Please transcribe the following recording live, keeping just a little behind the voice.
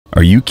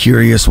Are you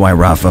curious why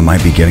Rafah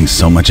might be getting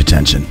so much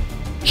attention?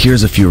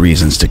 Here's a few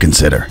reasons to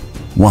consider.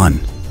 1.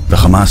 The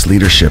Hamas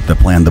leadership that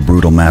planned the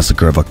brutal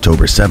massacre of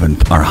October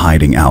 7th are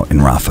hiding out in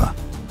Rafah.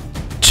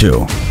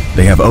 2.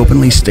 They have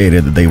openly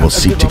stated that they will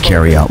seek to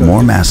carry out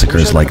more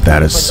massacres like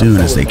that as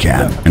soon as they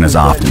can and as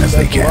often as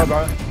they can.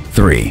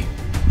 3.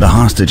 The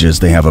hostages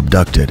they have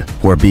abducted,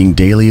 who are being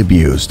daily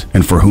abused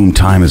and for whom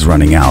time is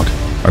running out,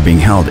 are being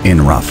held in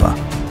Rafah.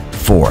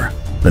 4.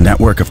 The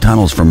network of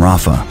tunnels from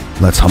Rafah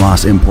lets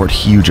Hamas import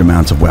huge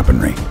amounts of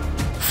weaponry.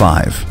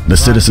 5. The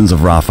citizens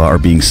of Rafah are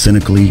being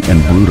cynically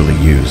and brutally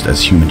used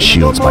as human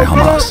shields by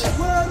Hamas.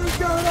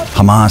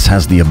 Hamas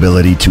has the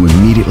ability to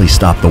immediately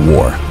stop the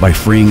war by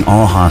freeing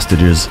all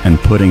hostages and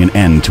putting an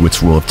end to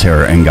its rule of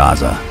terror in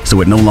Gaza,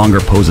 so it no longer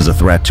poses a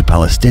threat to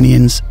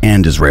Palestinians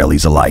and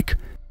Israelis alike.